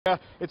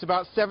It's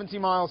about 70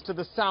 miles to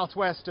the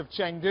southwest of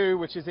Chengdu,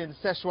 which is in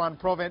Sichuan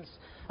province.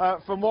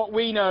 From what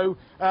we know,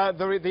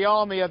 the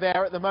army are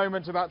there at the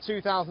moment. About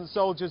 2,000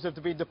 soldiers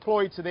have been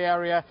deployed to the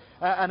area,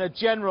 and a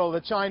general, the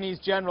Chinese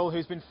general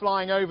who's been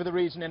flying over the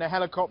region in a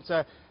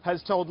helicopter,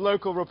 has told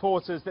local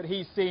reporters that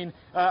he's seen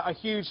a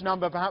huge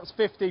number, perhaps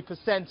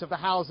 50% of the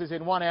houses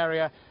in one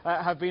area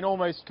have been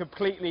almost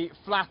completely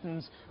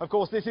flattened. Of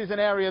course, this is an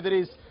area that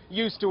is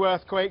used to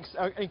earthquakes.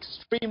 An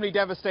extremely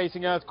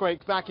devastating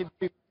earthquake back in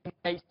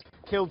 2008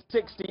 killed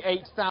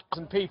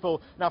 68,000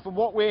 people. Now, from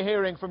what we're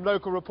hearing from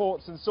local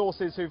reports and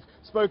sources who've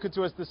spoken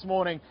to us this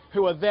morning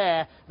who are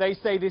there, they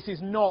say this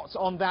is not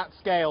on that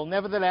scale.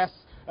 Nevertheless,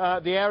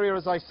 the area,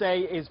 as I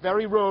say, is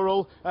very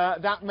rural.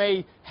 That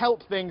may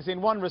help things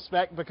in one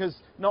respect because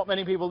not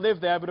many people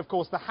live there, but of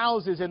course the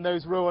houses in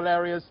those rural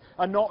areas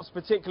are not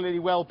particularly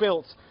well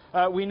built.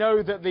 We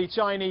know that the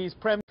Chinese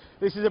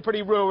this is a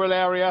pretty rural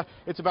area.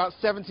 It's about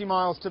 70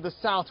 miles to the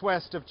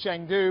southwest of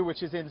Chengdu,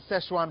 which is in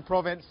Sichuan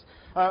province.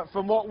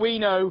 From what we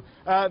know,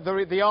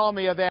 the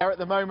army are there at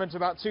the moment.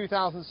 About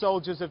 2,000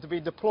 soldiers have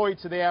been deployed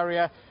to the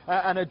area,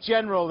 and a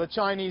general, the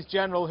Chinese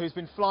general who's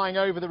been flying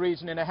over the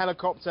region in a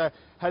helicopter,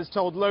 has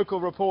told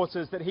local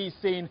reporters that he's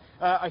seen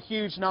a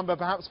huge number,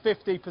 perhaps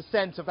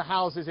 50% of the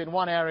houses in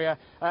one area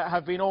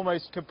have been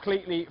almost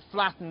completely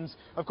flattened.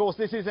 Of course,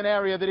 this is an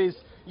area that is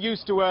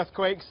used to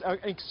earthquakes. An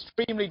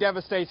extremely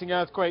devastating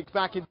earthquake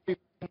back in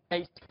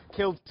 2008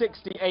 killed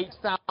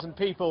 68,000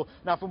 people.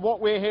 Now, from what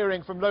we're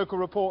hearing from local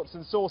reports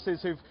and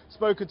sources who've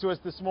spoken to us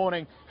this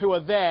morning who are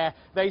there,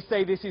 they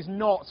say this is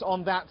not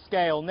on that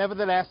scale.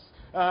 Nevertheless,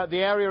 the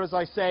area, as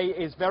I say,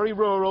 is very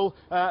rural.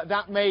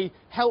 That may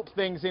help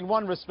things in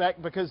one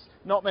respect because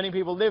not many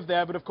people live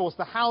there, but of course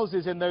the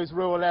houses in those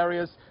rural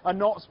areas are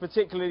not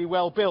particularly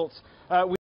well built.